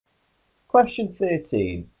Question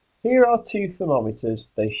 13. Here are two thermometers.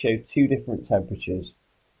 They show two different temperatures.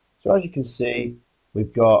 So as you can see,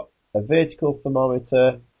 we've got a vertical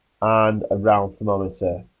thermometer and a round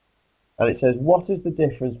thermometer. And it says, what is the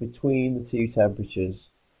difference between the two temperatures?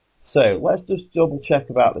 So let's just double check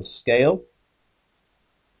about the scale.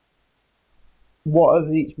 What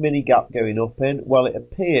are each mini gap going up in? Well, it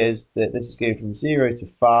appears that this is going from 0 to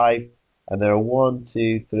 5, and there are 1,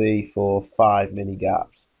 2, 3, 4, 5 mini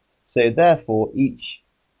gaps. So therefore, each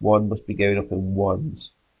one must be going up in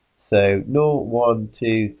ones. So 0, 1,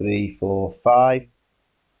 2, 3, 4, 5,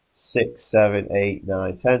 6, 7, 8,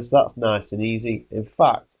 9, 10. So that's nice and easy. In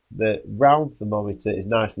fact, the round thermometer is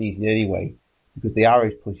nice and easy anyway, because the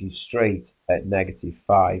arrows push you straight at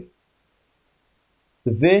 -5.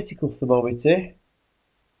 The vertical thermometer,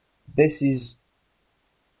 this is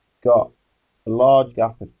got a large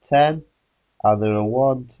gap of 10, and there are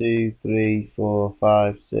 1, 2, 3, 4,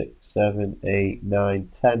 5, 6, 7, 8, 9,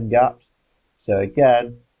 10 gaps. So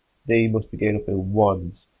again, they must be going up in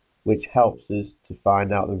ones, which helps us to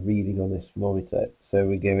find out the reading on this thermometer. So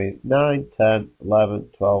we're going 9, 10, 11,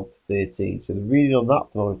 12, 13. So the reading on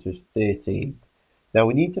that thermometer is 13. Now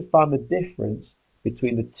we need to find the difference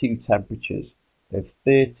between the two temperatures of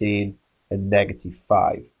 13 and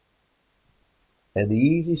 -5. And the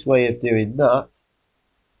easiest way of doing that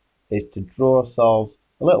is to draw ourselves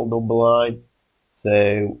a little number line.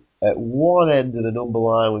 So at one end of the number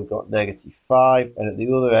line we've got -5, and at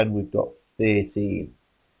the other end we've got 13.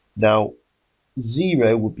 Now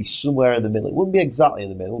 0 would be somewhere in the middle. It wouldn't be exactly in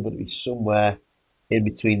the middle, but it'd be somewhere in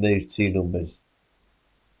between those two numbers.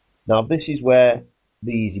 Now this is where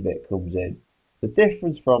the easy bit comes in. The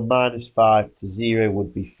difference from -5 to 0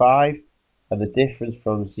 would be 5, and the difference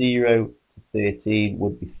from 0 to 13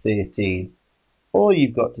 would be 13. All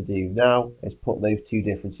you've got to do now is put those two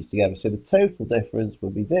differences together. So the total difference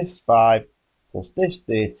would be this 5 plus this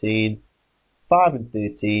 13. 5 and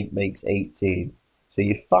 13 makes 18. So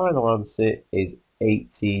your final answer is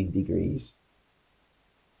 18 degrees.